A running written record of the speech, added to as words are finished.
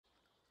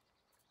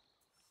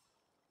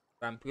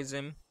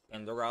Vampirism,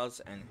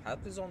 Pandora's, and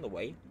help is on the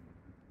way.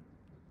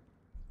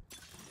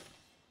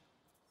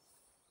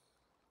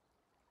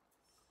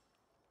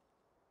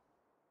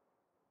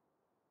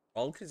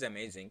 Bulk is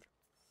amazing,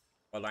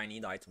 but I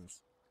need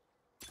items.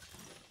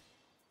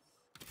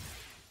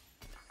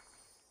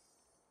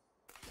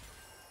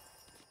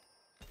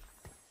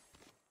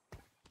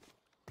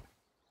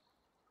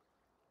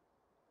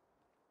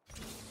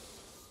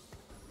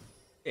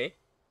 Okay,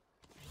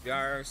 we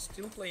are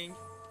still playing.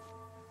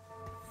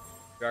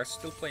 We are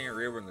still playing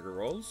Riven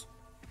roles,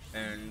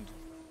 and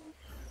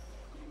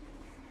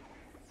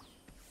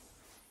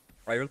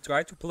I will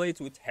try to play it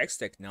with Hex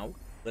Tech now.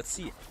 Let's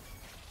see.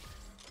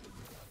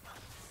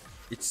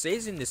 It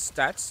says in the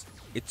stats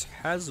it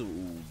has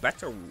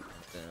better.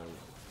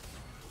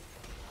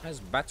 Has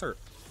better.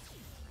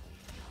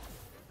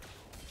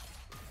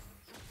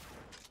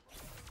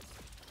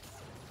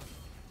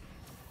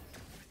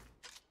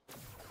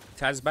 It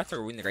has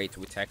better win rate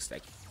with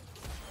Hextech.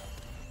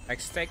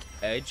 Hextech,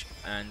 Edge,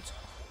 and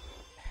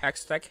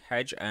Hextech,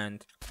 Hedge,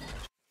 and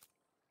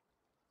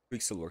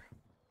Quicksilver.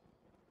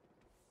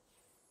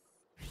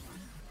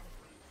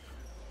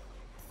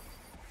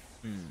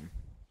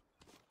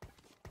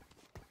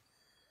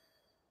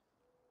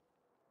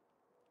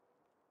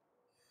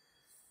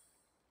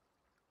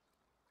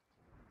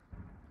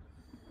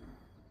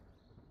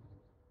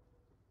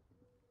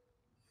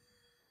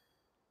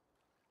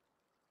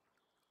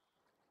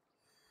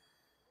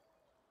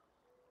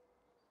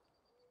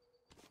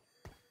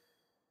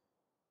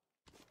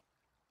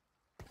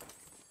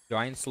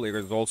 Giant Slayer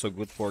is also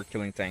good for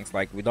killing tanks.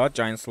 Like, without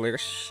Giant Slayer,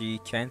 she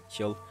can't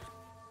kill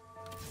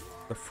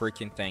the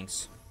freaking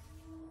tanks.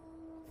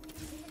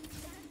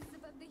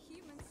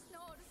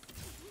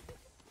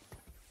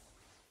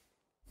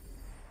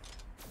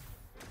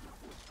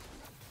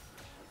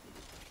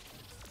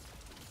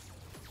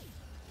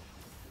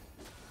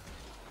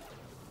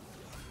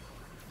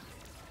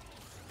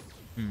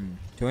 Hmm.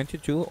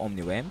 22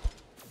 Omnivamp.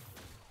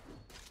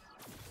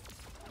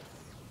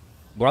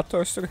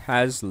 Bloodthirster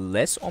has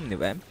less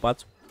Omnivamp,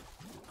 but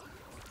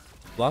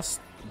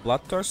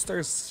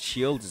Bloodthirster's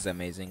shield is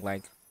amazing.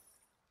 Like,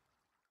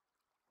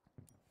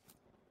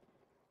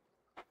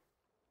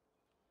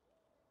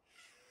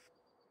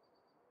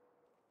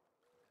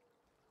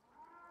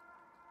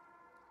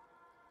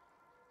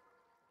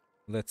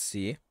 let's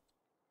see.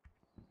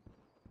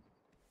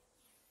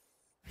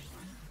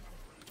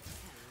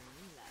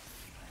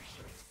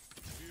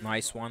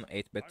 Nice one,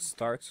 8-bit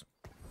start.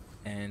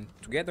 And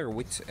together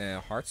with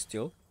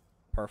Heartsteel,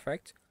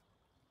 perfect.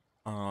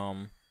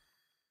 I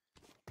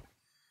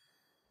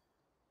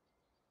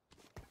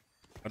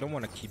don't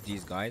want to keep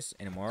these guys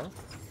anymore.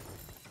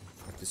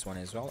 But this one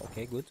as well.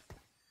 Okay, good.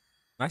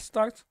 Nice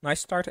start,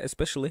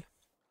 especially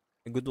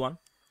a good one.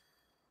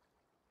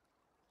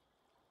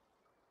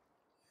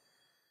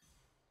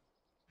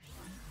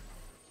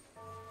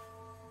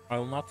 I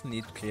will not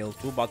need Kill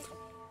 2, but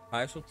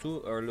ISO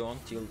 2 early on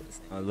till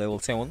level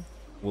 7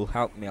 will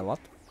help me a lot.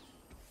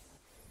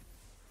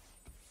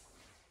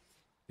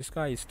 This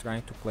guy is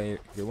trying to play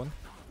Riven.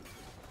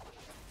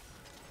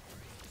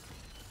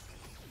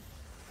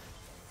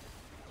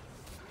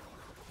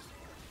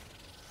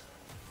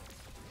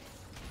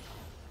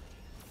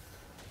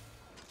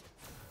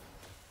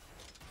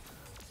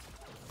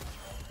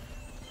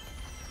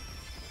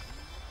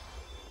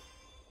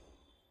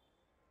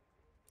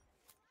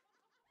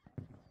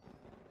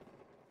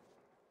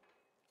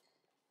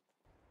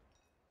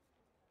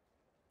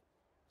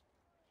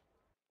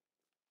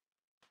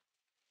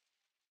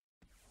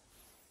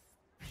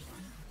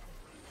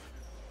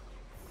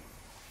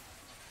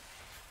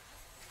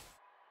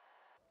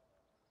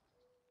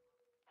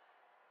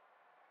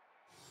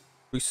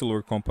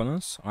 Quicksilver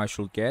components I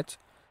should get.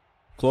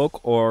 Cloak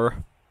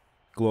or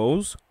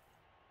glows.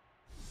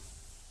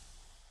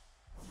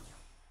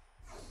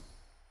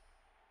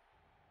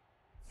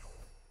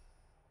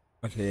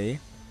 Okay.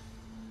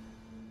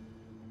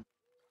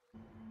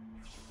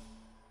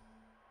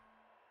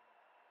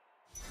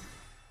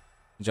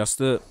 Just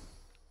the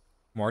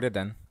Mord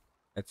then.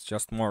 It's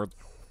just Mord.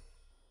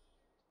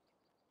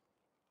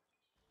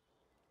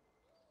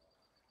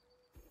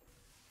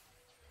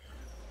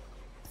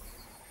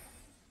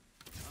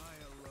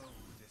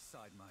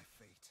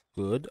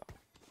 Good.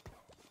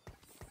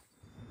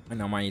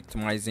 And I'm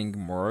itemizing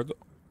Mord.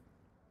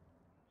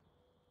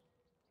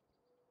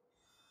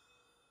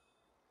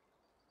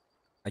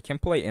 I can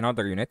play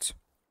another unit.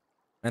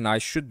 And I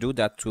should do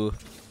that to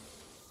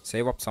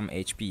save up some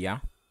HP, yeah?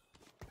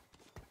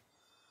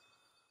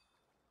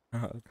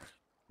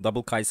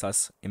 Double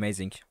Kaisas,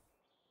 amazing.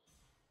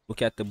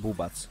 Look at the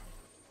boobats.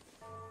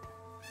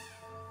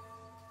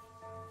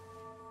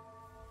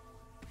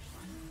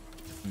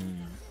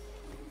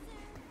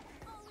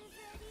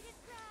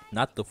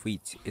 Not the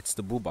feet, it's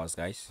the boobas,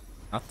 guys.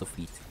 Not the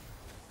feet.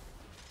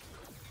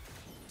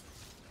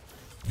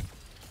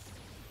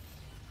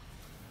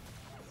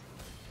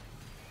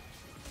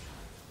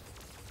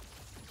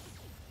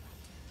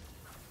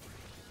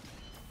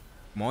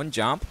 Come on,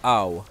 jump.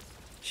 Ow.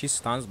 She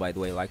stuns, by the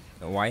way. Like,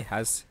 Y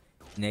has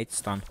innate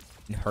stun.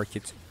 in her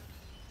kit.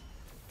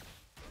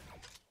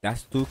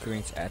 That's too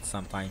cringe at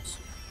sometimes.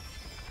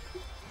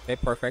 Okay,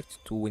 perfect.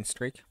 2-win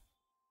streak.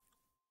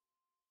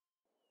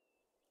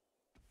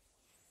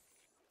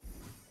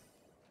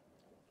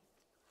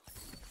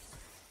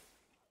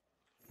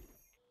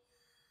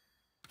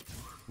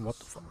 What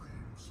the fuck?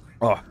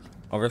 Oh,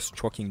 I was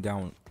choking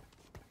down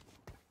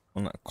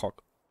on a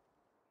cock.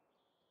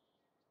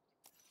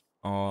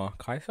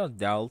 Kai'Sa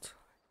dealt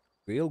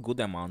real good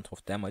amount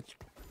of damage.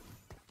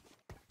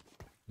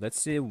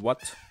 Let's see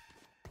what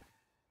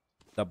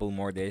double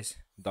more days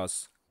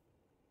does.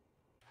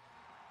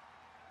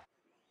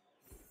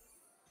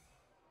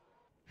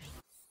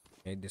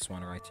 Okay, this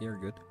one right here,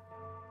 good.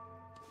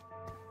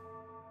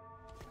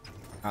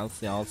 I'll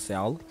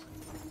sell.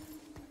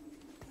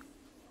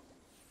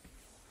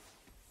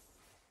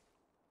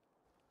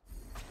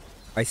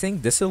 I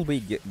think this will be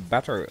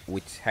better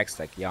with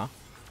Hextech, yeah.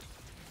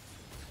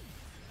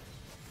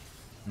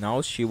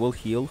 Now she will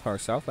heal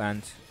herself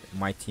and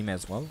my team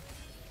as well.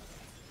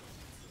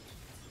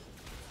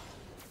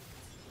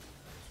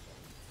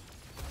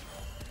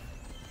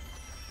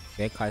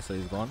 Okay, Kai'Sa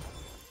is gone.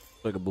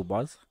 Look at Blue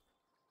Buzz.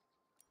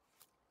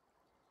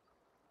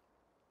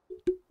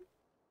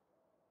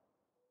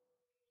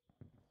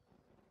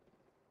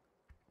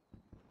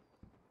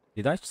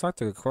 Did I start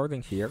the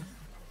recording here?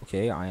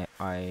 Okay,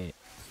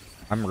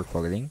 I'm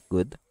recording.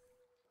 Good.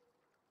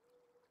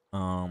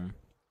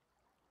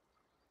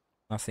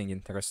 Nothing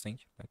interesting.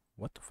 Like,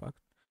 what the fuck?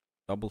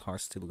 Double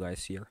Heartsteel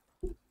guys here.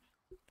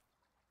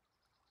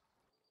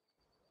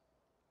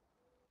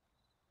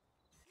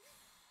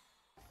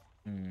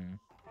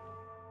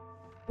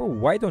 Bro,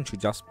 why don't you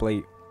just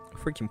play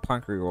freaking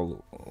punk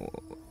reroll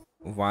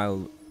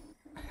while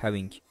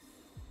having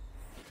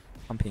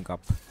pumping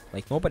up?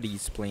 Like, nobody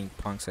is playing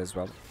punks as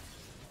well.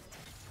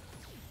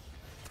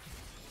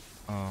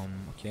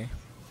 Okay.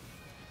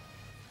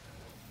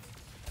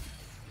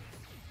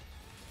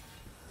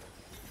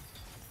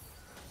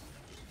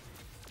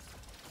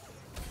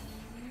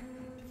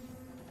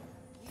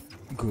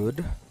 Good.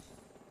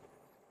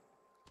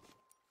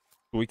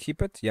 Do we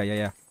keep it?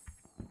 Yeah.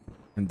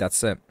 And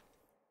that's a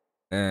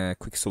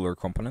Quicksilver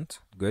component.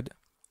 Good.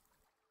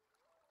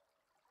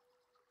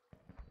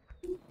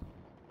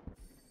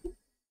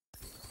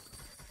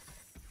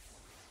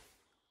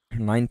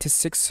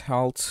 $96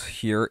 health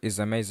here is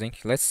amazing.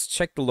 Let's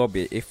check the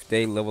lobby if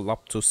they level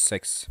up to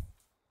 6.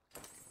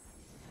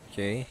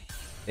 Okay.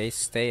 They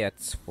stay at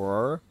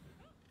 4,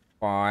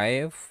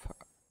 5,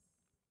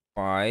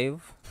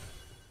 5,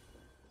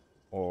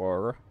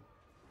 or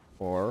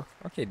 4.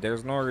 Okay,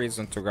 there's no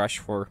reason to rush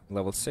for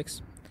level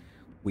 6.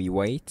 We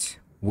wait.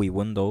 We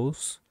win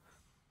those.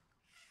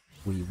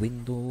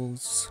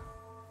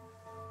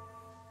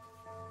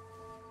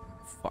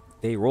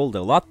 Fuck, they rolled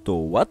a lot though.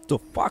 What the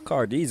fuck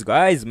are these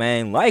guys,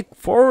 man? Like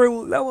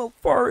level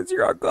 4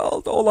 0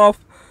 gold, Olaf.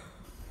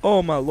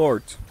 Oh my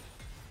lord.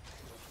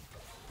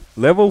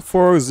 Level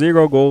 4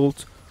 0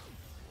 gold.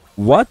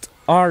 What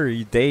are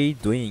they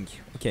doing?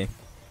 Okay.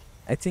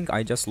 I think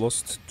I just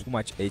lost too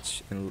much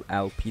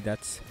HLP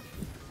that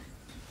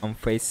I'm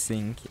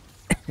facing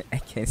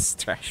against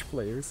trash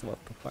players.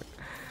 What the fuck?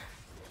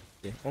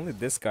 Okay, only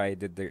this guy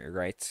did the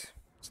right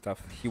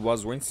stuff. He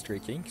was win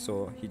streaking,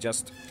 so he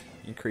just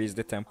increased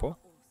the tempo.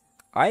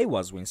 I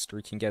was win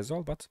streaking as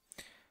well, but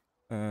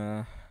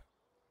I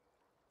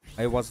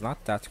was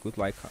not that good.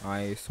 Like,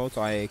 I thought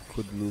I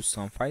could lose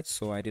some fights,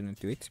 so I didn't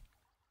do it.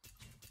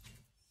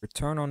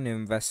 Return on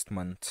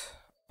investment.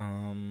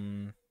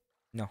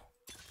 No.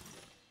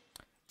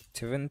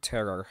 Twin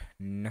Terror,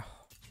 no.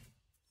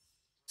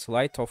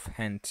 Sleight of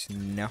hand,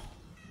 no.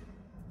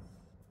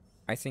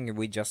 I think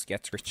we just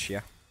get rich,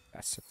 yeah.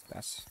 That's it,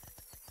 that's...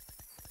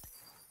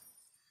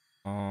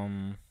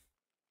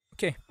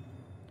 Okay.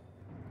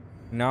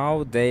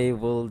 Now they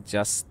will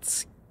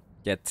just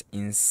get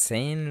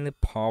insanely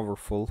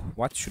powerful.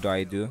 What should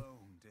I do?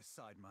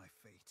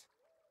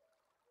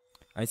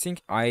 I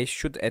think I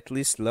should at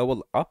least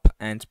level up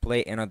and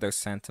play another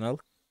Sentinel.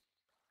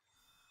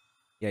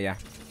 Yeah.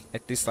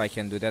 At least I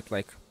can do that,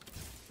 like,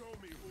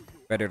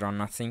 better than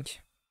nothing.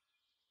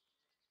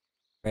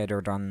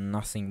 Better than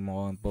nothing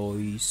more,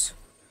 boys.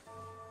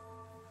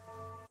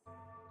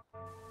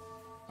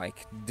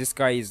 Like, this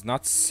guy is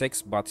not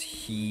 6, but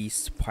he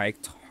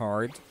spiked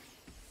hard.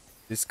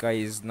 This guy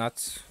is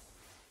not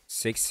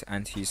 6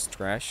 and he's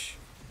trash.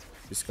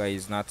 This guy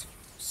is not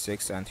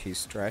 6 and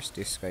he's trash.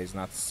 This guy is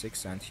not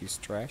 6 and he's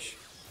trash.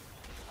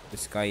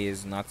 This guy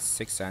is not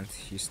 6 and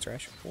he's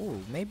trash.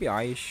 Oh, maybe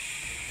I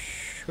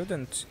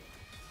shouldn't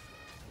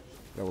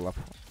level up.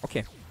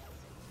 Okay.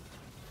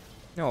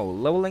 No,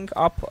 leveling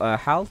up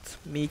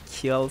helped me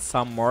kill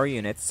some more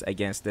units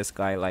against this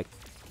guy. Like,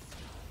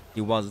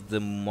 he was the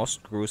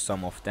most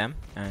gruesome of them,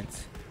 and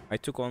I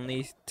took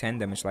only 10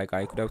 damage. Like,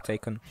 I could have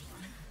taken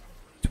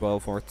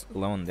 12 or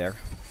 11 there.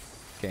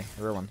 Okay,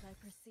 everyone.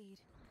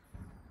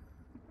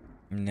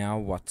 Now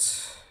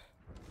what?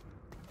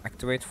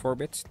 Activate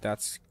Forbit.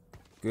 That's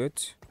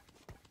good.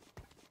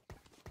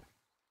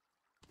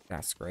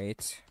 That's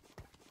great.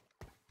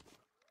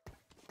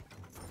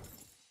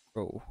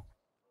 Bro,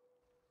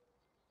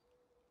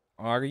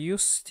 are you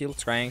still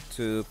trying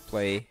to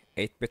play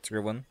 8-bit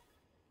Riven?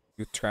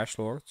 You trash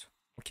lord?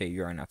 Okay,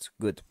 you are not.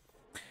 Good.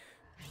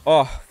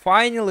 Oh,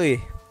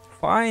 finally!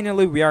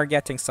 Finally, we are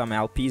getting some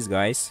LPs,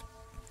 guys.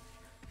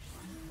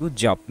 Good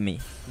job, me.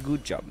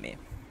 Good job, me.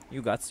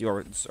 You got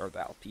your deserved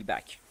LP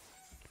back.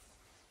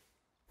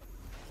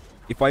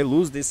 If I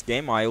lose this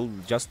game, I'll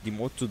just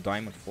demote to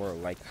Diamond 4.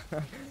 Like,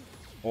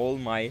 all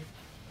my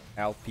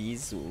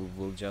LPs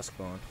will just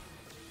gone.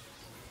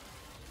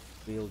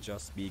 Will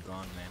just be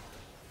gone, man.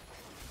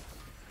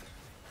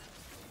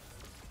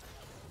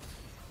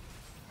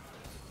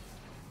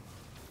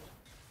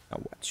 Now,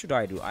 what should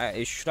I do?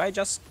 Should I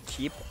just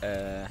keep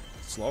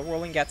slow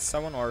rolling at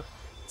 7 or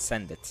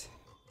send it?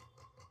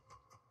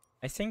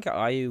 I think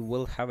I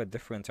will have a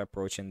different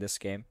approach in this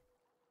game.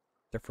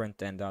 Different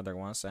than the other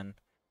ones. And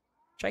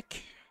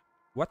check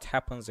what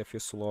happens if you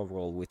slow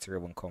roll with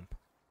Riven comp.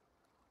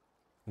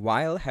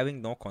 While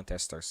having no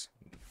contesters.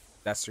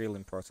 That's real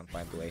important,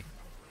 by the way.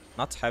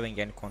 Not having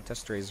any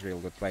contester is real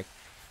good. Like,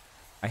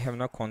 I have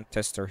no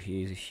contester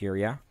here,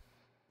 yeah?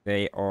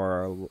 They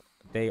are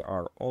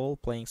all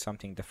playing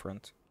something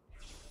different.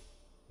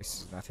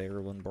 This is not a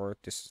Riven board.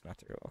 This is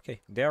not a... Okay,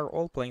 they are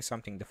all playing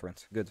something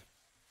different. Good.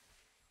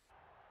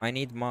 I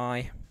need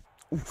my...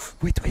 Ooh,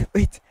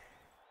 wait.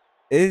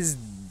 Is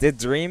the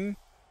dream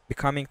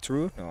becoming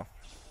true? No.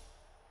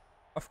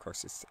 Of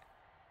course it's...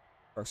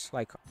 Of course,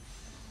 like...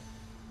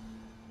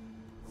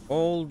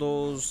 all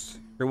those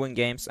Riven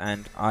games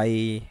and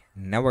I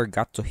never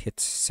got to hit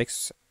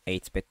 6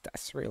 8-bit.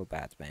 That's real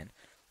bad, man.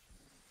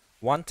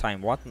 One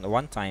time.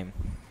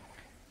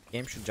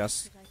 Game should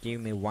just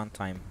give me one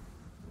time.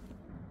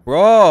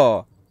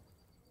 Bro!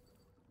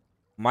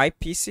 My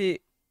PC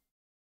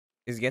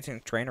is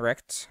getting train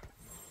wrecked.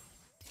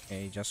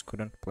 Okay, just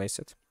couldn't place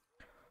it.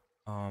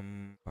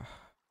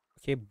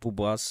 Okay,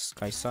 Bubas,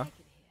 Kaisa.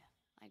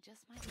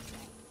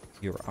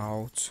 You're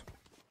out.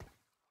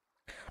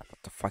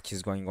 What the fuck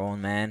is going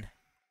on, man?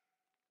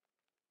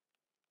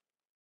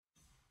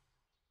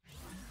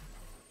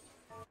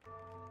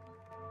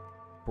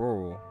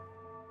 Bro,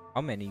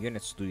 how many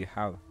units do you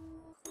have?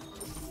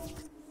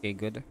 Okay,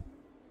 good.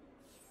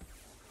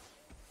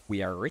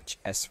 We are rich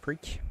as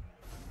freak.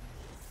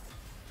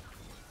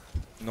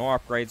 No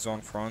upgrades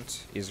on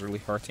front is really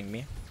hurting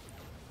me.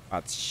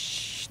 But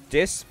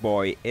this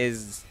boy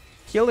is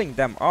killing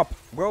them up.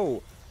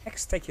 Bro,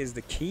 Hextech is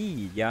the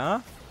key,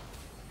 yeah?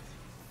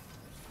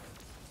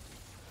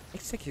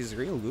 Hextech is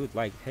real good.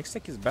 Like,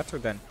 Hextech is better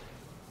than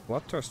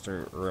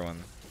Bloodthirster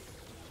Ruin.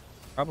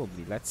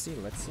 Probably. Let's see.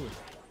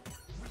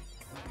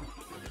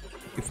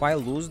 If I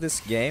lose this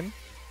game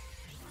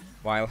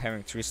while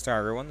having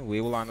 3-star Ruin,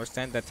 we will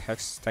understand that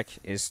Hextech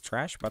is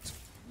trash, but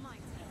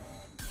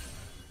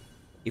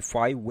if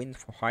I win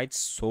fights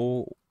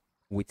so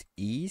with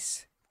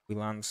ease,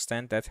 we'll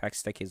understand that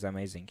Hextech is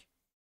amazing.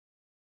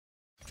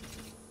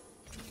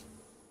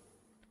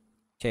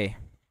 Okay.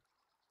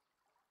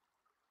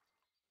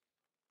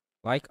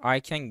 Like,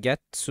 I can get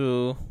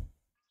to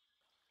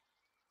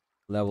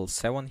level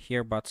 7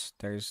 here, but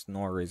there's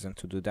no reason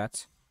to do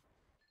that.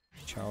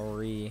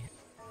 Chowry,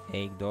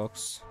 Egg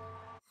Dogs,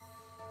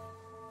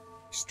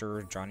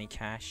 Mr. Johnny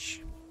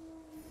Cash.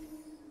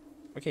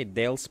 Okay,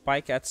 they'll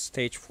spike at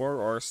stage 4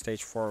 or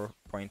stage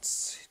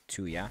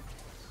 4.2, yeah?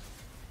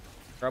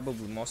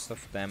 Probably most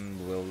of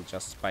them will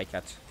just spike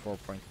at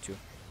 4.2.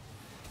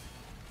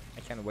 I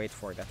can wait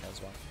for that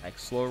as well. Like,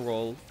 slow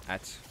roll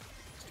at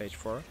stage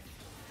 4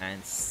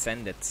 and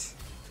send it.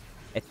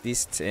 At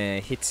least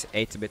hit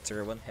 8-bit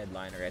Riven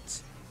headliner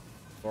at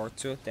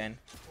 4-2, then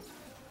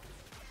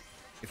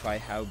if I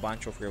have a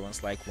bunch of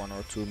Rivens, like 1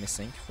 or 2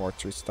 missing for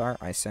 3-star,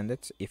 I send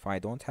it. If I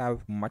don't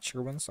have much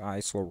Rivens, I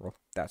slow roll.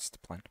 That's the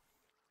plan.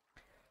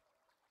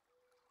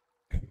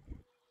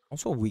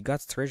 Also, we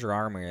got treasure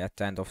armor at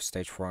the end of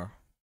stage 4.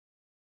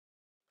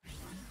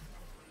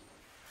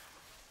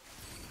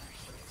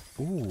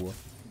 Ooh,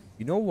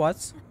 you know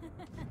what?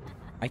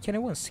 I can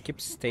even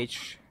skip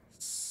stage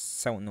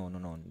 7.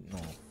 No.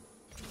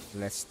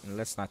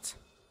 Let's not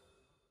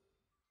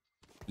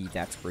be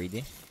that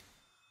greedy.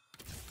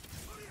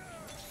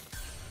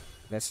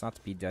 Let's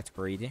not be that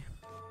greedy.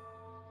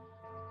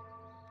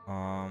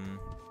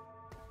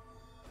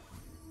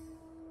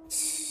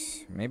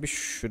 Maybe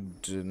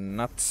should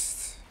not.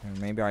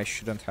 Maybe I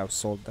shouldn't have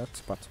sold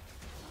that, but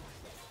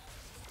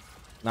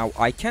now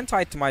I can't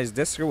itemize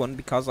this Ruin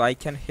because I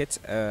can hit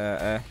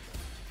like,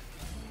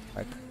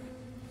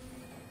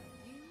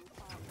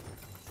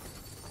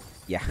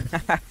 yeah.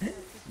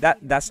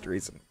 that's the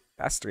reason.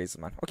 That's the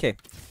reason, man. Okay,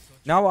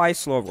 now I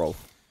slow roll.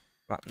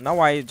 Now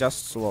I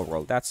just slow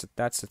roll. That's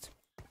it.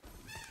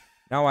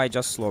 Now I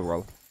just slow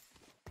roll.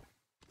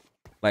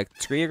 Like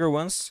 3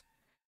 Ruins,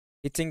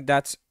 hitting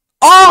that.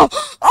 Oh!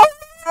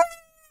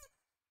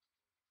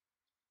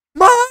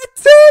 My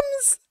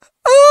items!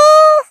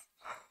 Oh!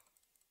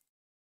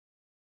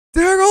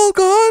 They're all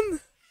gone!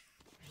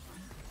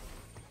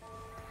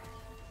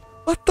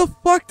 What the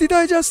fuck did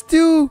I just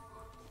do?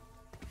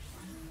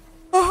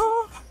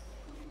 Oh!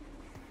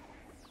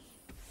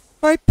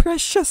 My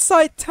precious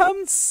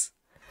items!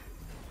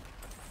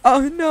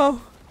 Oh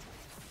no!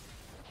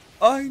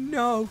 Oh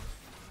no!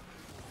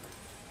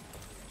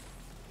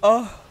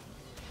 Oh!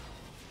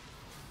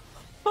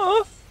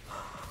 Oh!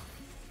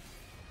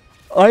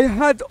 I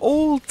had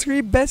all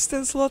 3 best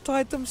in slot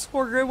items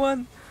for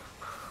Riven.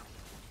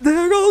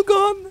 They're all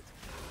gone!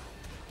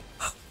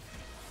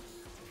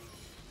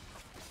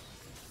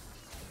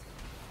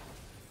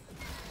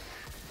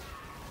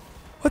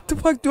 What the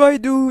fuck do I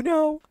do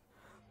now?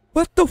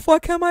 What the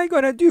fuck am I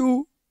gonna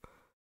do?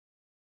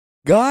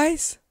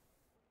 Guys?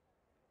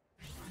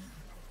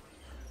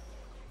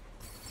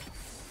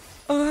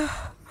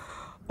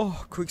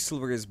 Oh,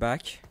 Quicksilver is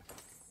back.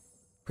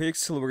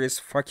 Quicksilver is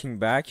fucking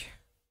back.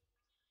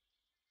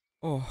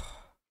 Oh.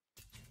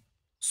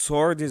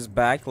 Sword is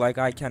back, like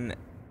I can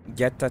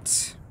get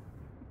that.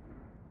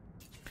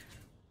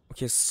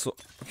 Okay, so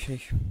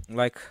okay,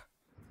 like,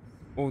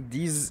 oh,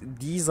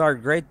 these are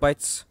great,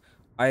 but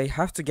I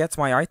have to get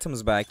my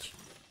items back.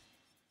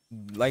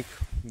 Like,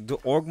 the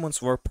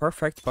augments were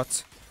perfect,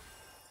 but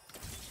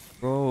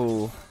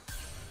bro,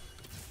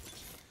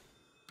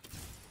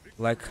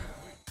 like,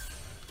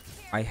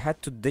 I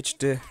had to ditch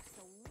the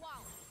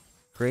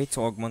great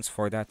augments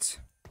for that.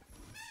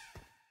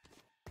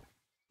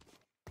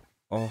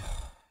 Oh.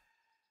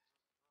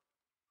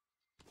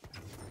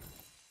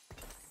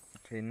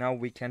 Okay, now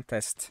we can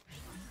test.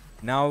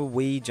 Now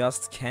we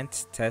just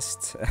can't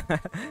test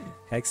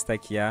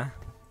Hextech, yeah.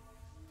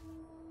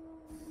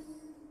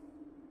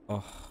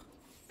 Oh.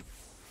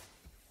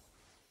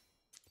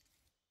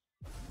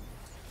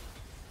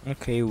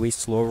 Okay, we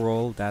slow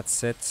roll,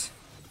 that's it.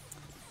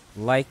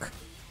 Like,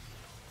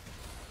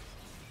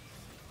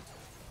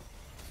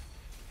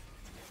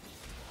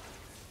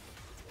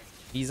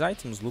 these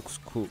items looks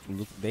cool.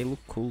 They look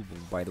cool,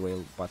 by the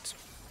way, but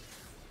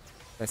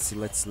let's see,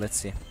 let's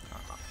see.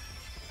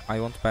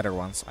 I want better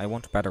ones. I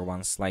want better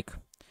ones, like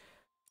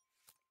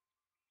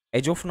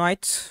Edge of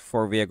Night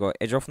for Viego.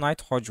 Edge of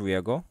Night, Hodge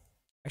Viego.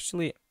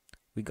 Actually,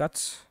 we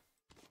got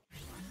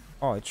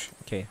Hodge.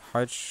 Okay,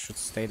 Hodge should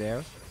stay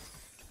there.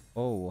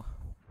 Oh.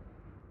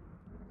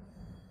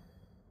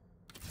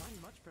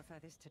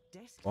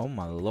 Oh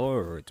my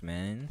lord,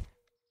 man.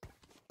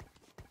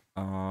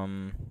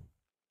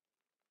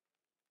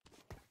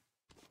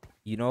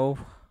 You know,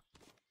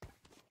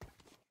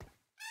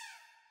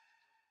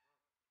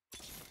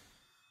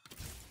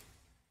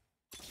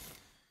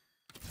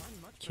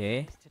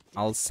 okay,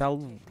 I'll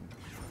sell.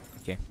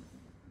 Okay.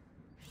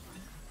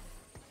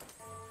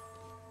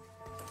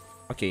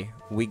 Okay,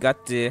 we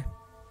got the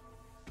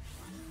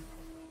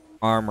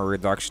armor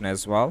reduction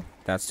as well.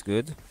 That's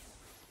good.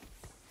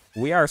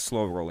 We are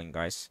slow rolling,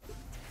 guys.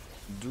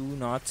 Do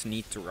not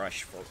need to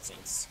rush for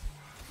things.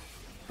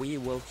 We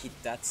will hit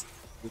that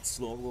with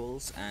slow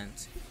rolls and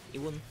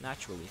even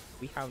naturally.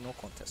 We have no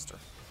contester.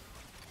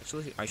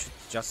 Actually, I should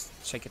just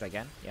check it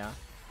again. Yeah,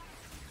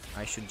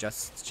 I should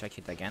just check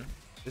it again.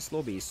 This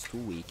lobby is too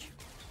weak.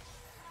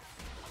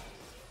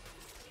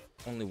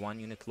 Only 1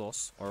 unit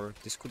loss, or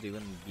this could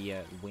even be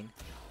a win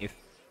if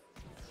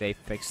they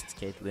fixed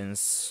Caitlyn's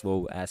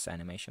slow ass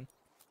animation.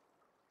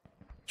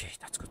 Okay,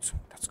 that's good.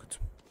 That's good.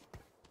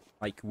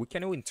 Like, we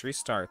can win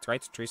 3-star. Try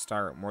to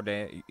 3-star more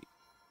than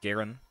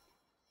Garen.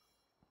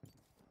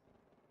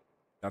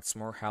 That's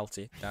more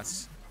healthy.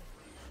 That's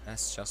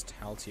just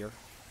healthier.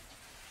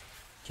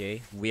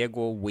 Okay, we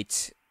go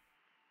with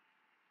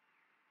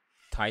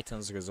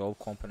Titan's Resolve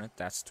component.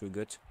 That's too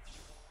good.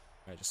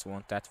 I just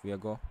want that. We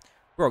go.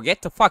 Bro,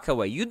 get the fuck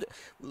away.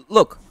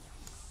 Look.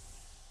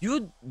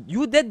 You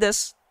did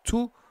this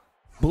to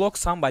block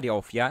somebody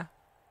off, yeah?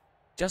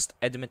 Just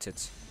admit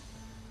it.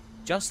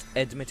 Just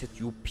admit it,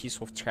 you piece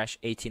of trash.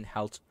 18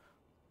 health.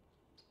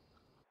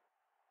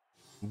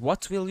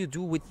 What will you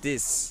do with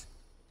this?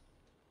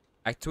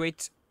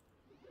 Activate.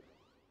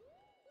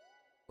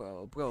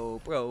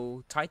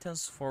 Bro.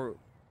 Titans for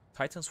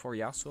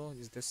Yasuo.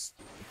 Is this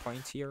the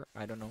point here?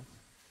 I don't know.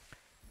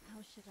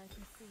 How should I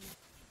proceed?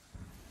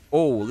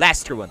 Oh,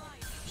 last one.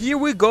 Here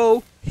we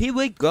go. Here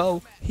we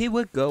go. Here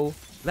we go.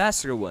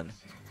 Last one.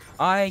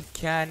 I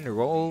can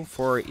roll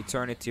for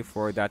eternity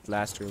for that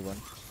last one.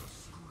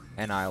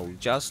 And I'll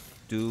just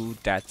do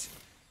that.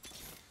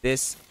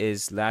 This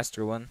is last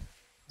one.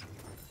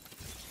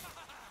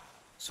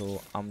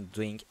 So I'm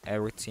doing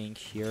everything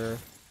here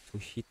to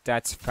hit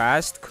that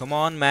fast. Come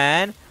on,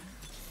 man.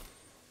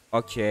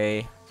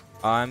 Okay.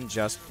 I'm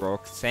just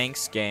broke.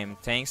 Thanks, game.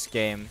 Thanks,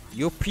 game.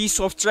 You piece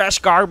of trash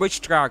garbage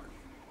truck.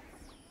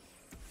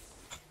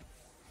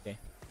 Okay.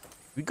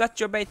 We got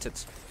you baited.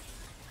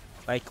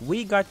 Like,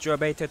 we got you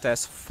baited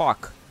as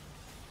fuck.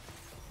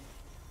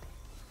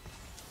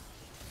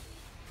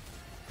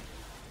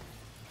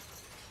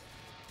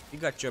 We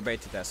got you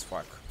baited as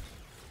fuck.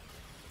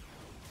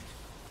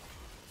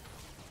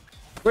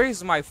 Where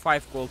is my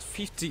 5 gold?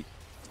 50.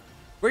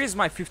 Where is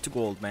my 50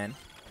 gold, man?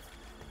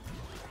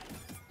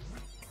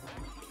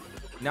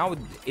 Now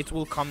it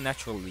will come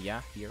naturally,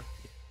 yeah? Here.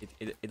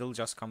 It'll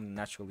just come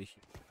naturally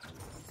here.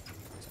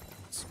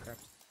 Scrap.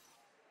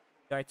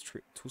 Did I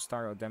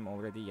 2-star them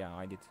already? Yeah,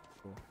 I did.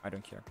 So I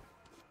don't care.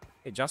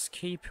 Okay, just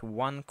keep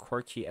one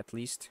quirky at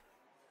least.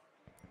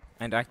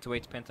 And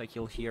activate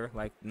Pentakill here.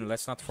 Like,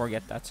 let's not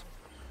forget that.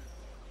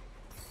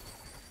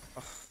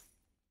 Ugh.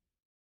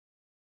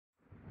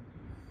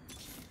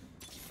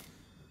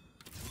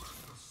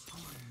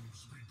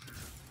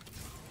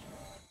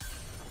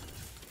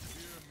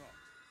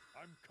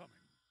 I'm coming.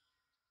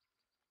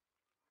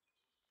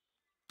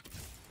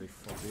 Are you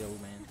for real,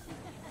 man?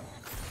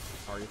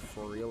 Are you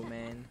for real,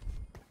 man?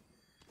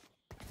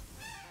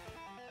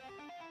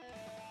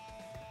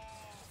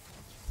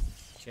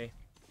 Okay.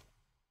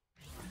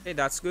 Hey,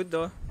 that's good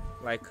though.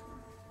 Like,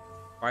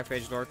 5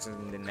 Edgelords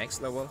in the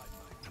next level.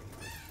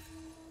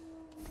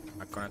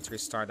 I'm gonna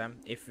 3-star them.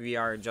 If we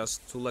are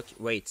just too lucky.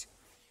 Wait.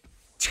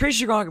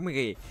 Treasure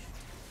Armory!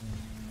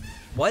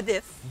 What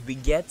if we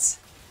get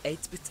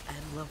 8-bit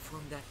emblem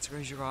from that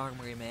treasure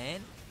armory,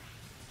 man?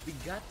 We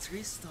got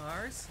 3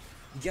 stars.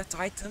 We got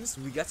items.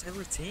 We got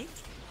everything.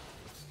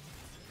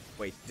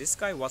 Wait, this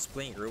guy was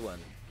playing Ruin.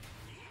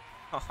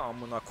 Haha,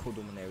 amına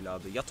kodumun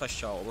evladı. Yat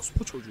aşağı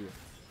orospu çocuğu.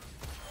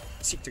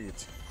 Siktir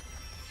git.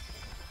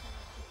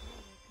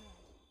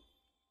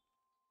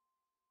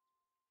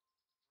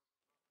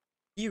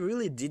 He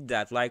really did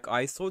that. Like,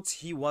 I thought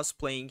he was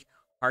playing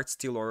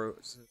Heartsteel or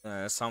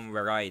some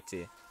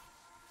variety.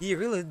 He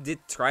really did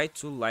try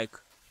to, like,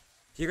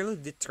 he really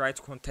did try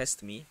to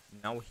contest me.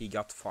 Now he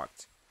got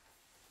fucked.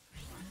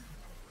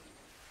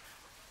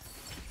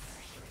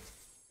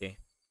 Okay.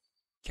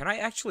 Can I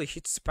actually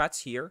hit Spat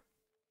here?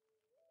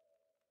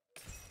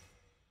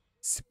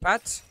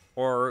 Spat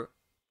or...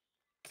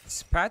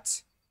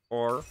 Spat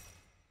or...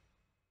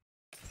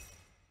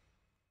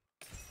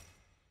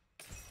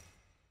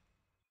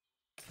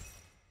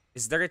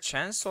 Is there a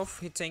chance of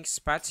hitting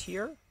Spat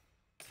here?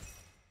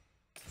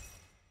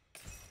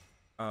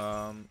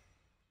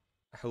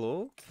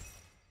 Hello?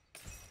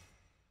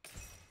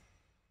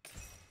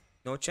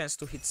 No chance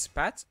to hit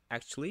Spat,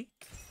 actually.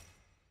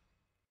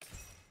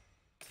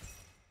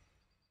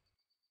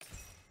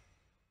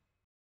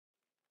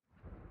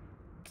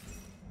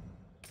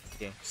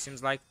 Okay,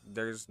 seems like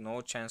there's no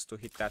chance to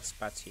hit that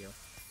Spat here.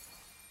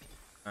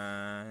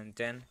 And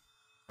then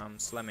I'm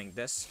slamming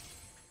this.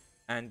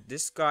 And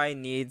this guy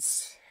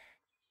needs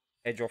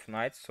Edge of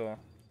Night, so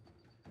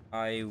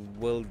I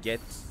will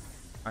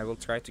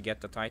try to get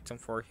that item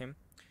for him.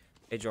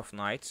 Edge of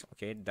Night,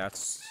 okay,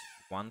 that's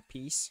one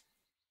piece.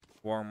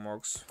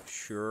 Warmorks,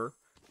 sure.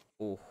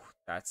 Oh,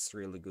 that's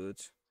really good.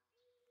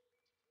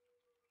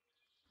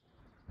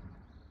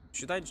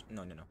 Should I?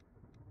 No.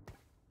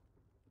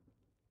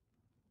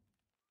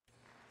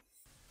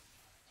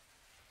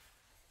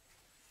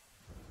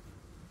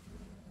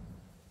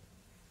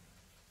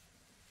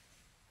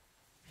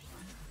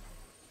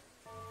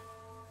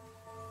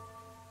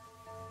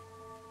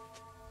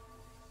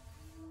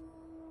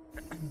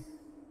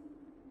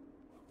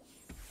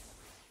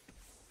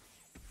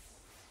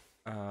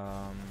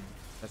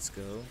 Let's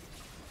go.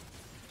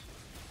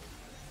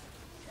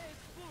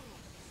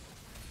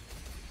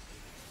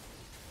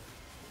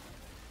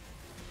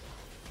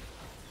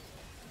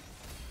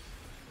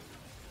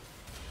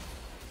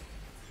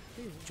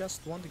 We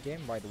just won the game,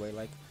 by the way.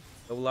 Like,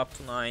 level up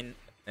to 9,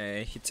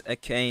 hit a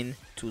cane,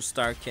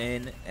 2-star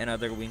cane,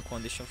 another win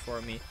condition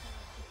for me.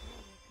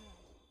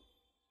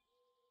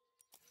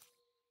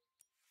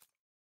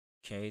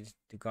 Okay,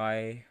 the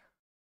guy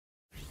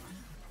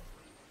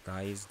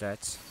is dead.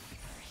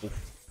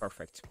 Oof,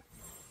 perfect.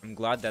 I'm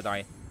glad that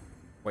I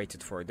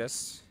waited for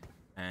this.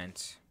 And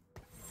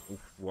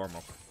oof,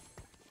 Warmok.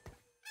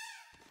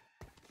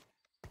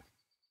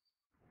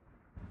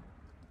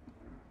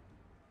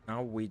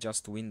 Now we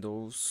just win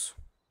those.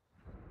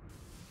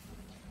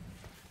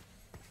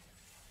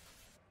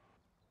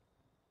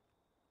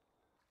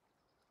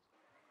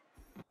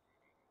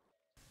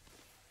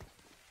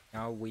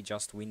 Now we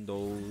just win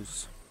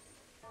those.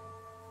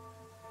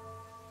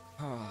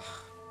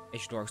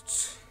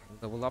 Edgelord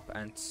level up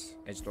and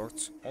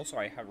Edgelord. Also,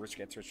 I have Rich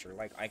Get Richer.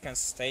 Like, I can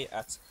stay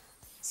at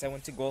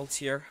 70 gold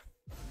here.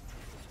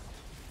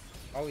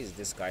 How is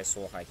this guy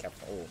so high cap?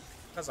 Oh,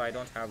 because I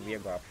don't have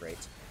Viego upgrade.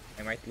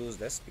 I might lose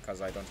this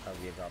because I don't have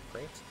Viego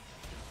upgrade.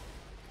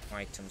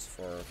 Items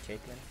for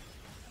Caitlyn,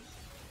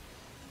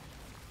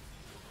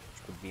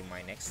 which could be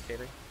my next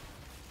carry.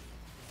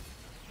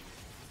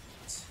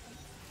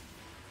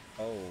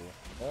 Oh,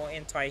 no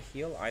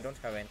anti-heal. I don't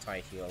have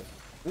anti-heal.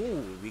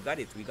 Ooh, we got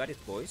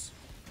it, boys.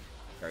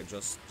 Okay,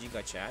 just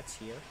Giga Chat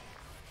here.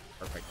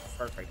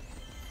 Perfect.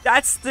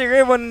 That's the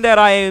Riven that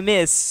I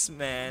miss,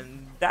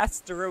 man. That's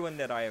the Riven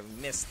that I have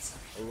missed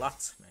a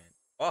lot, man.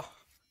 Oh,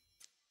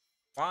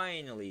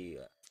 finally,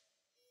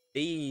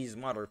 these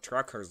mother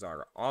truckers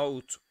are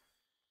out.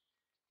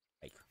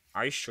 Like,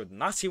 I should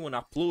not even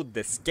upload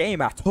this game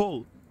at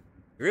all.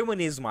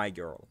 Riven is my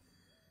girl.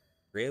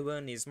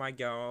 Riven is my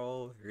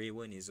girl.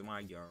 Riven is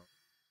my girl.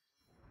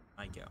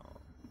 My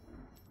girl.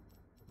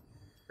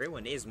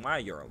 Riven is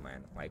my girl,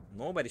 man. Like,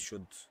 nobody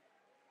should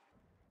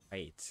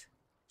wait.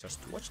 Just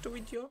watch the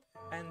video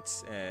and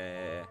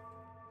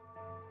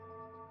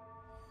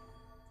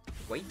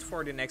wait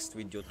for the next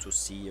video to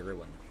see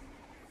Riven.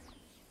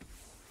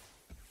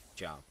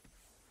 job.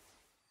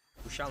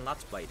 We shall not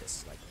play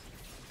this like.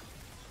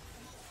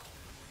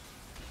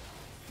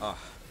 Ah.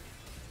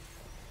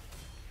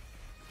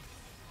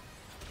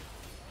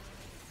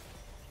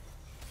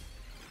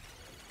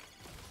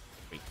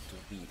 Wait,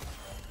 we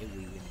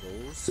win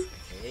those.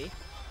 Okay.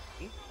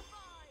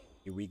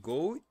 Here we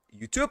go.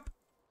 YouTube.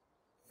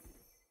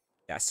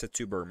 That's a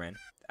tuber, man.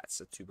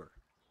 That's a tuber.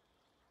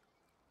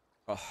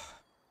 Oh.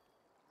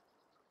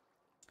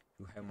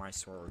 You have my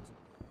sword.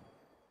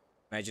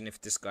 Imagine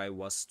if this guy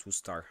was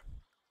 2-star.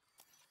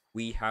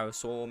 We have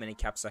so many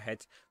caps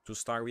ahead.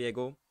 2-star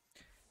Viego.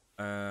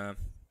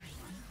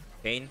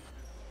 Kane.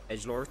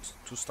 Edgelord.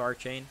 2-star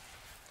Kane.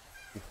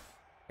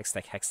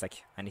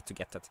 Hextech. I need to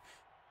get that.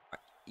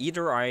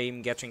 Either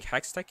I'm getting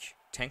Hextech,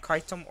 tank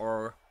item,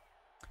 or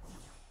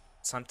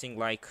something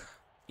like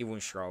Even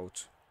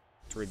Shroud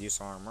to reduce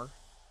armor.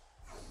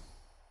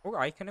 Or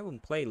I can even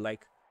play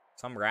like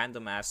some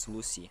random ass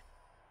Lucy.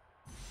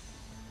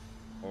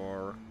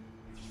 Or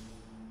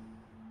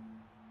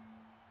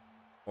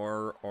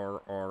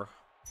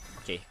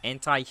okay,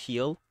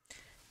 anti-heal.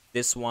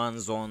 This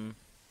one's on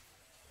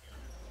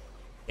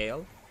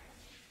Tail.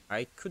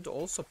 I could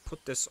also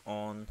put this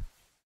on.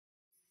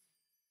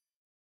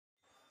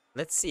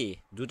 Let's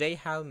see. Do they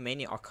have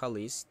many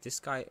Akalis? This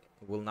guy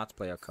will not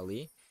play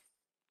Akali.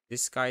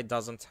 This guy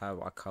doesn't have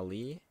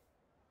Akali,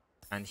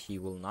 and he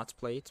will not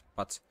play it.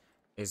 But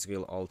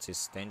Ezreal ult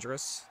is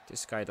dangerous.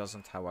 This guy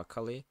doesn't have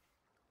Akali.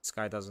 This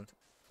guy doesn't.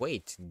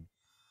 Wait.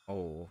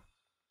 Oh,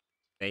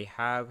 they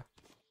have.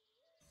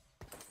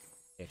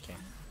 Okay.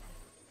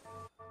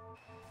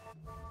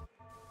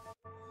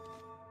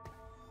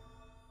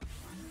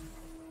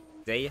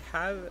 They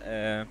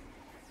have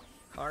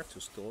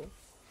Heartsteel,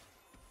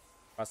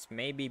 but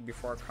maybe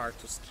before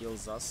Heartsteel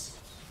kills us,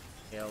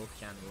 Hell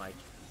can like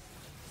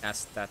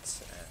cast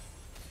that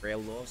rail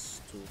loss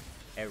to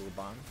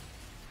everyone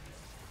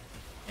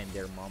and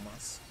their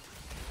mamas.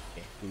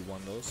 Okay, we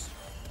won those.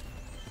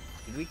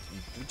 Did we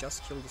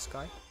just kill this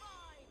guy?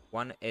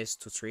 1S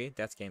to 3.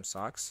 That game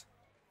sucks.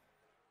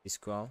 Is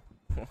cool.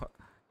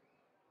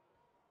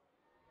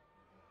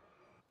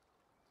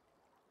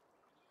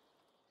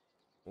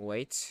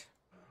 Wait.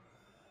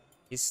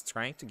 He's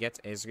trying to get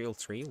Ezreal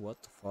 3.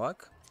 What the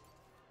fuck?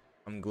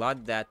 I'm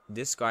glad that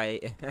this guy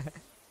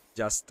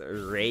just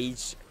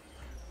raged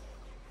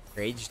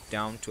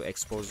down to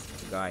expose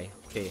the guy.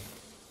 Okay.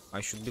 I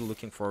should be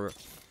looking for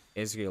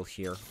Ezreal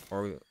here,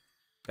 or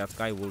that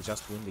guy will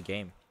just win the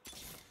game.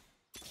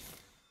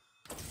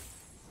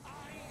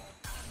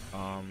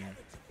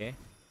 Okay.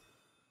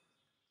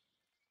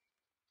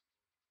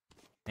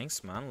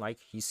 Thanks, man. Like,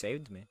 he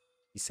saved me.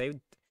 He saved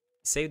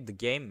the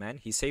game, man.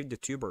 He saved the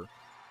tuber.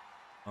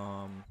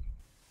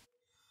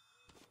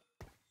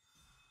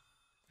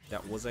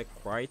 That was a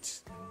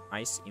quite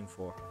nice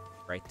info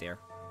right there.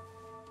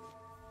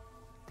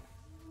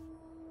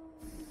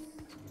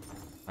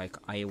 Like,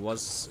 I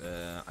was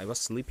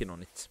sleeping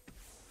on it.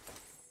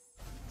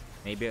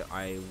 Maybe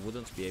I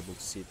wouldn't be able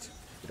to see it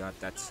without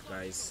that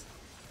guy's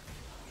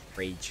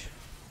rage.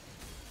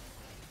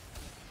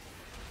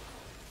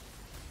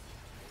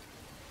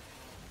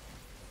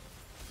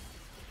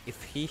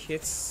 If he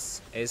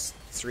hits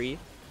S3,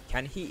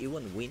 can he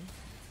even win?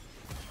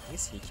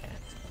 Yes, he can't.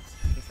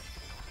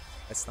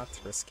 Let's not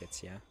risk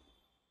it, yeah.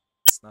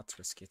 Let's not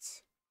risk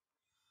it.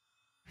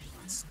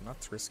 Let's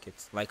not risk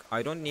it. Like,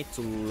 I don't need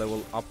to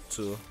level up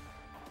to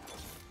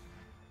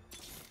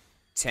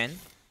 10.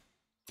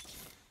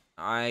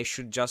 I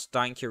should just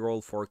donkey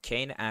roll for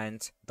Kane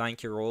and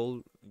donkey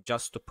roll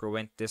just to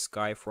prevent this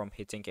guy from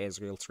hitting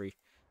Ezreal 3.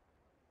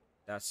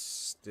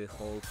 That's the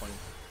whole point.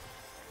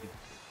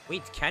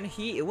 Wait, can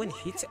he even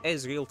hit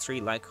Ezreal 3?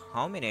 Like,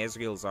 how many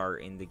Ezreals are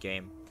in the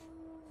game?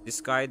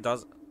 This guy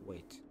does...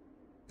 Wait.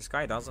 This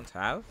guy doesn't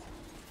have?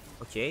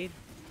 Okay.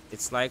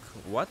 It's like,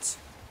 what?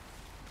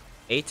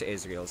 8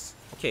 Ezreals.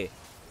 Okay.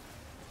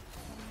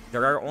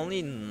 There are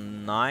only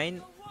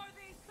 9...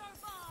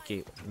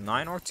 Okay,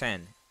 9 or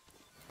 10.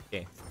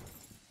 Okay.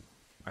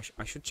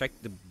 I should check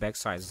the back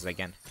sizes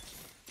again.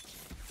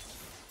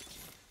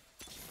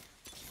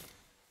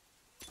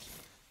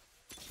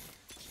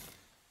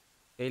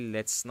 Okay,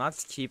 let's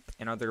not keep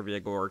another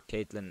Viego or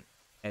Caitlyn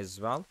as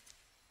well.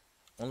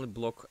 Only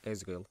block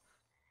Ezreal.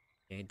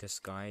 Okay, this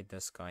guy.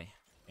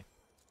 Okay.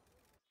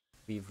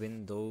 We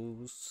win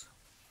those.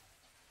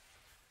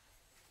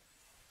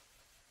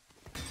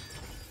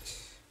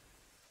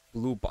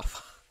 Blue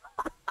buff.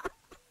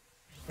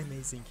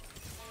 Amazing.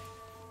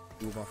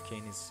 Blue buff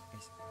Kane is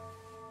amazing.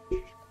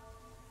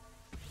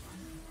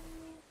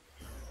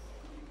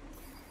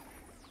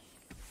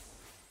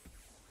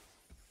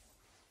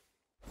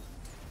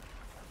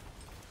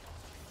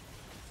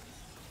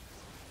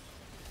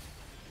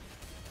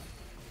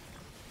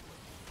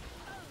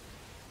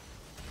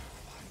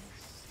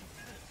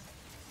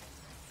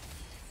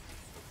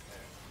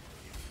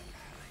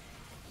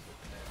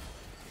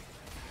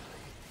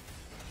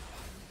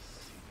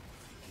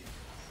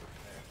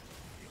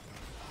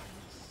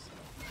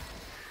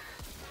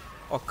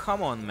 Oh,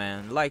 come on,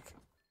 man. Like,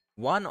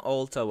 one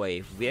ult away.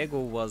 Viego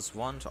was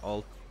one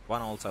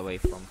one ult away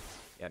from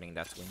getting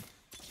that win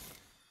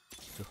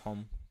to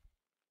home.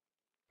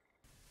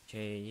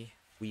 Okay,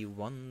 we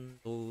won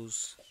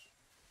those.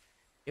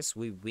 Guess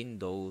we win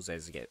those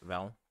as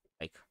well.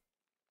 Like,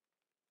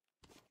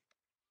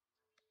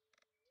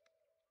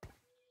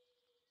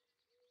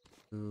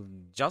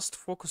 just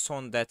focus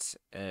on that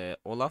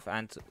Olaf,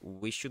 and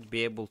we should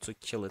be able to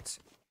kill it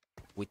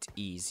with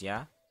ease.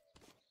 Yeah,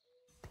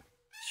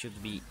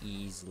 should be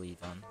easily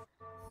done.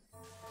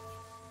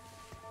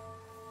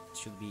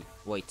 Should be.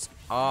 Wait.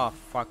 Ah,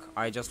 fuck!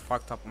 I just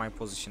fucked up my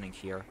positioning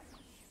here.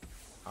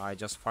 I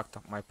just fucked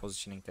up my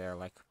positioning there.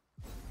 Like,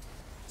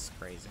 it's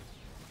crazy.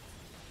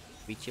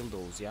 We kill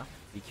those, yeah.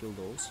 We kill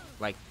those.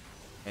 Like,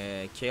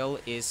 Kayle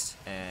is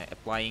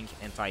applying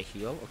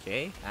anti-heal,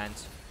 okay, and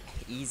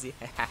easy.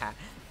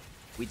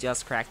 We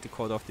just cracked the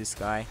code of this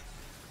guy.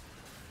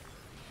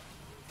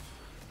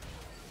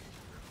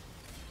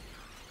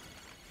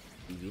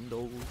 We win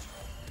those.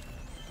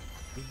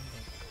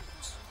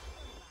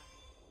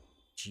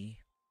 G.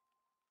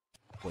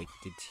 Wait,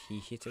 did he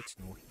hit it?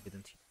 No, he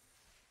didn't.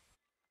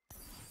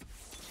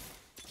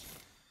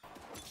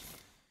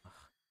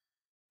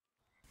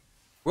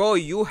 Bro,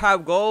 you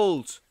have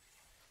gold.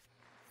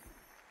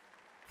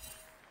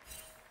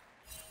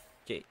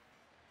 Okay.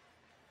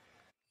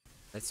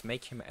 Let's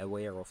make him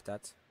aware of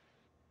that.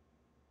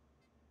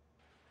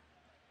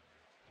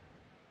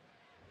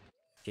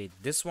 Okay,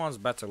 this one's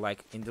better.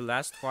 Like in the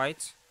last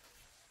fight.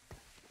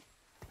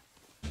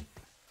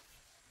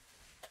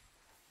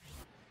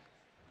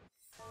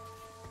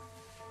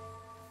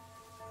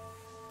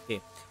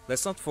 Okay,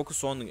 let's not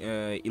focus on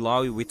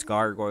Illaoi with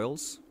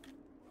gargoyles.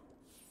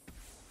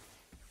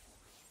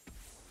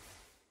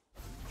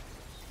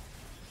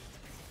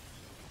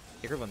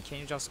 Riven, can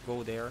you just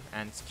go there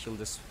and kill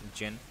this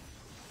Jhin?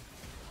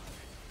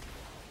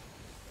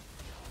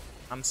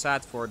 I'm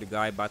sad for the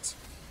guy, but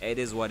it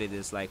is what it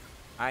is. Like,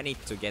 I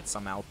need to get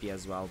some LP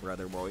as well,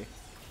 brother boy.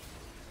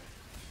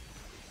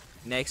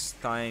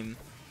 Next time,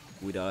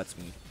 without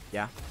me,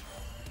 yeah?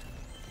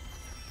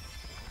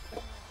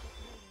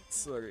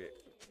 Sorry.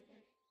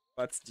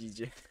 What's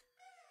GG?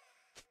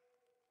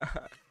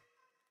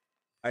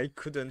 I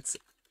couldn't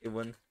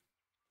even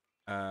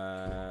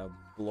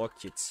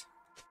block it.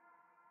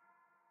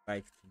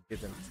 Like,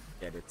 didn't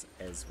get it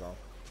as well.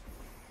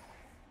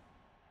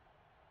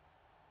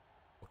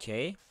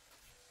 Okay.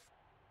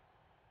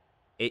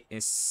 It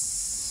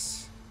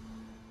is.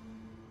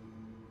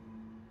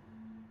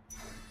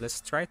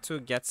 Let's try to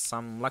get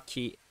some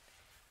lucky.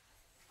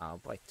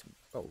 Wait,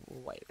 bro,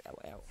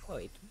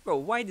 wait, bro,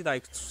 why did I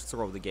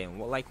throw the game?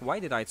 Well, like, why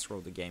did I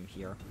throw the game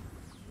here?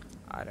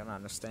 I don't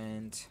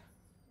understand.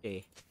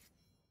 Okay.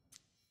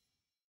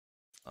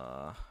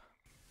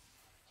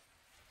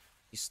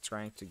 He's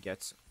trying to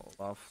get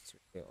Olaf.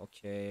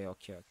 Okay.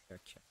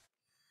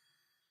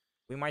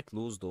 We might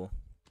lose though.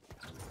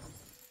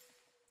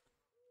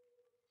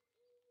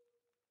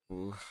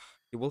 Ooh,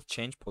 he will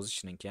change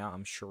positioning. Yeah,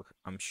 I'm sure.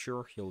 I'm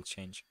sure he'll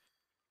change.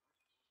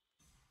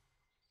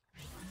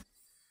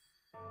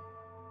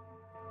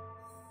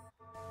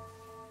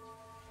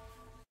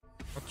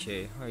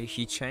 Okay,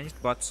 he changed,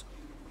 but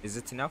is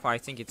it enough? I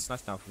think it's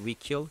not enough. We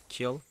kill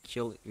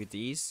with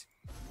ease.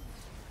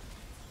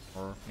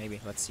 Or maybe,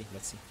 let's see.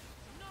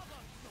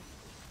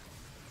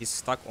 He's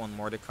stuck on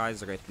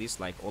Mordekaiser at least.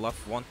 Like,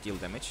 Olaf won't deal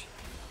damage.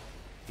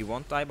 He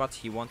won't die, but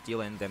he won't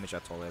deal any damage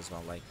at all as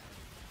well. Like,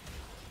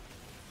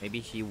 maybe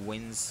he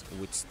wins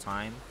with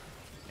time,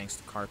 thanks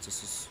to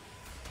Karthus's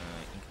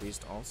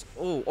increased ults.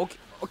 Oh,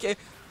 okay.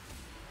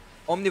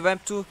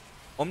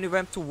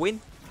 Omnivamp to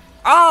win.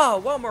 Ah,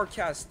 one more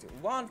cast.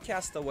 One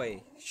cast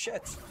away.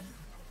 Shit.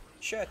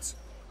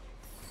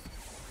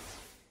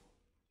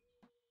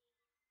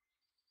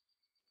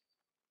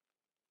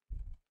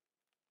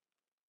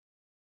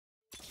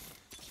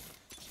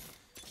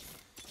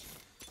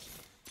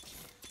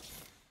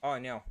 Oh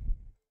no.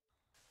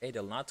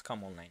 It'll not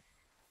come online.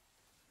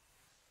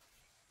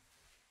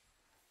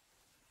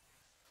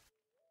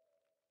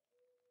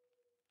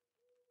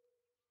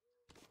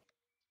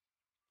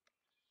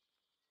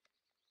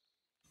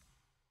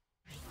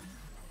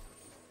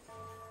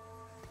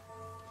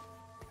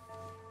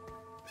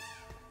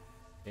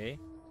 Okay.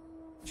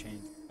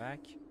 Change back.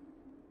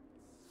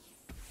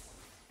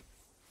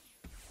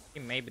 Okay,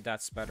 maybe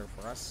that's better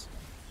for us.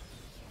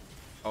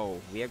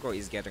 Oh, Viego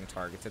is getting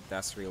targeted.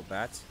 That's real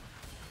bad.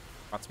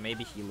 But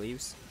maybe he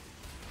leaves.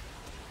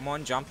 Come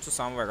on, jump to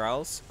somewhere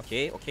else.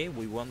 Okay,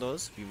 we won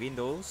those. We win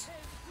those.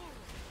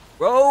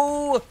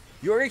 Bro!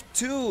 Yorick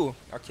 2!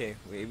 Okay,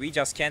 we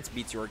just can't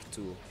beat Yorick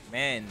 2.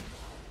 Man,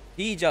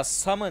 he just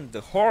summoned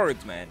the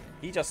Horde, man.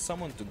 He just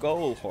summoned the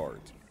Goal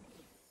Horde.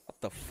 What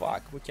the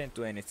fuck? We can't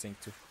do anything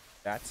to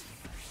that.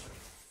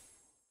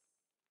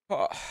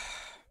 Oh.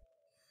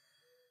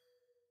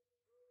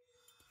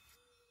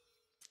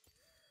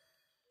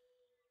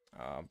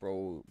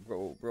 Bro.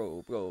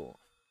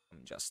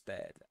 I'm just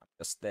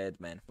dead,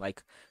 man.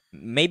 Like,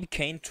 maybe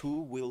Kayn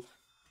 2 will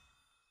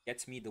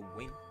get me the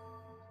win.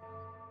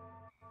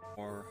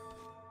 Or...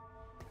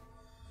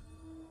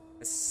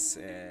 Let's...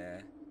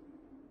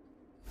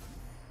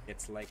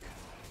 It's like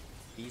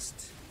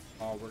beast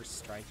power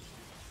strike.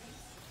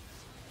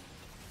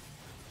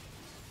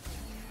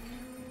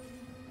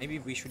 Maybe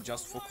we should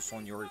just focus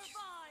on Yorick.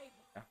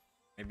 Yeah,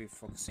 maybe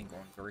focusing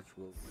on Yorick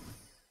will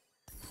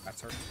be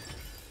better.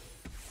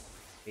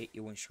 Okay,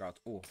 even shroud.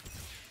 Oh,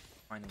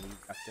 finally we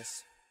got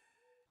this.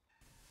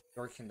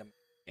 Yorick in the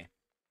okay.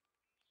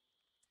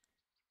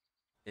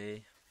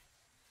 Okay.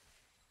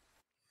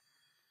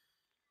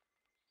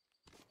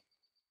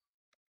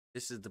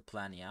 This is the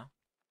plan, yeah.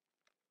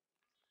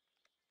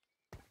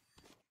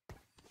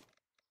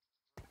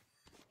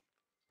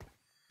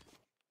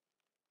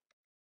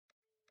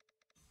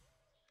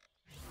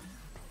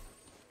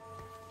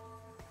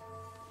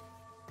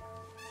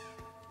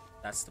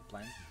 That's the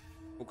plan.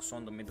 Focus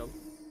on the middle.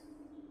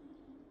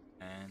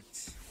 And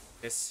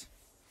this,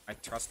 I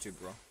trust you,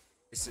 bro.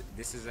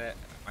 This is a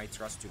I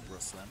trust you, bro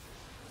slam.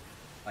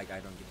 Like I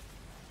don't give it.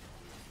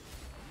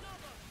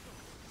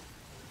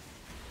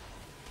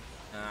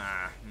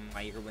 Ah,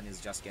 my Riven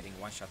is just getting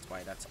one shot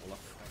by that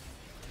Olaf.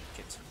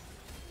 Shit.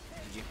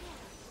 GG.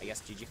 I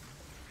guess GG.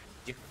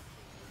 GG.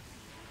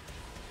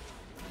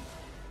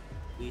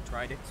 We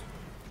tried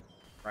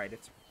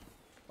it.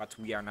 But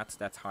we are not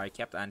that high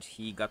capped, and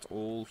he got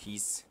all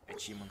his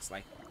achievements.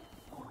 Like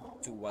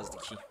 2 was the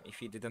key. If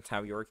he didn't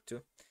have Yorick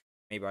 2,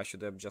 maybe I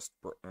should have just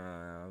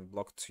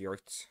blocked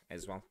Yorick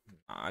as well.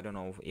 I don't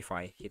know if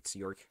I hit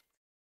Yorick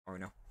or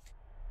no.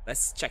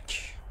 Let's check.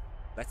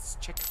 Let's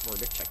check for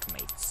the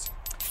checkmates.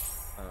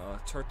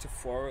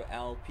 34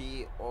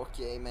 LP.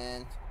 Okay,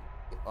 man.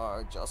 We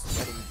are just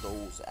getting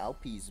those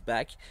LPs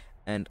back,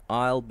 and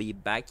I'll be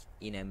back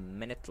in a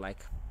minute.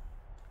 Like,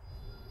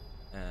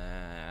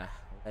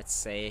 let's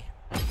say,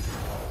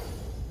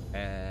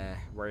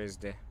 where is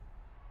the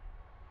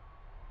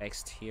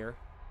text here?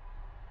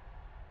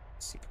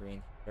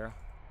 Screen here.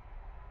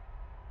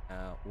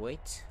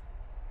 Wait.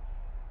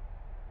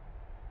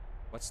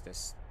 What's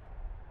this?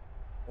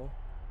 Oh.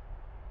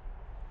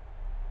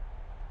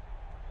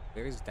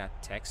 Where is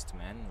that text,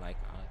 man? Like,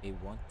 I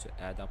want to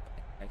add up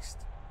a text.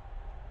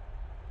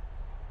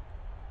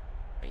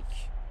 Break.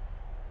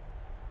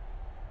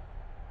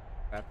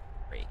 That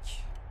break.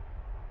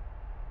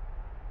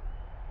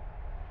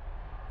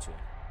 2.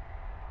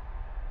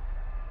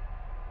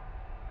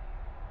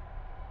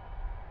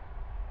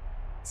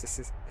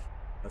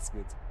 That's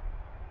good.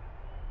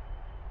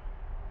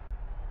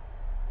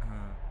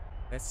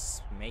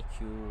 Let's make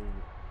you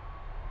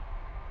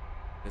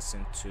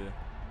listen to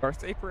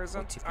Birthday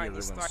present. TFT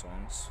Riven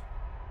songs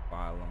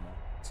while I'm on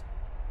it.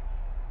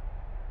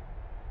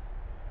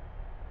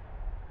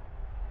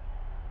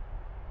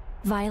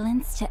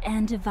 Violence to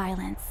end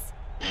violence.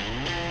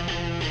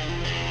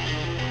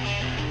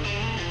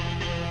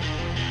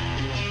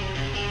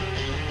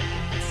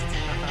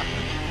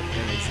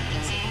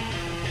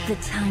 The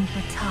time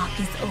for talk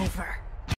is over.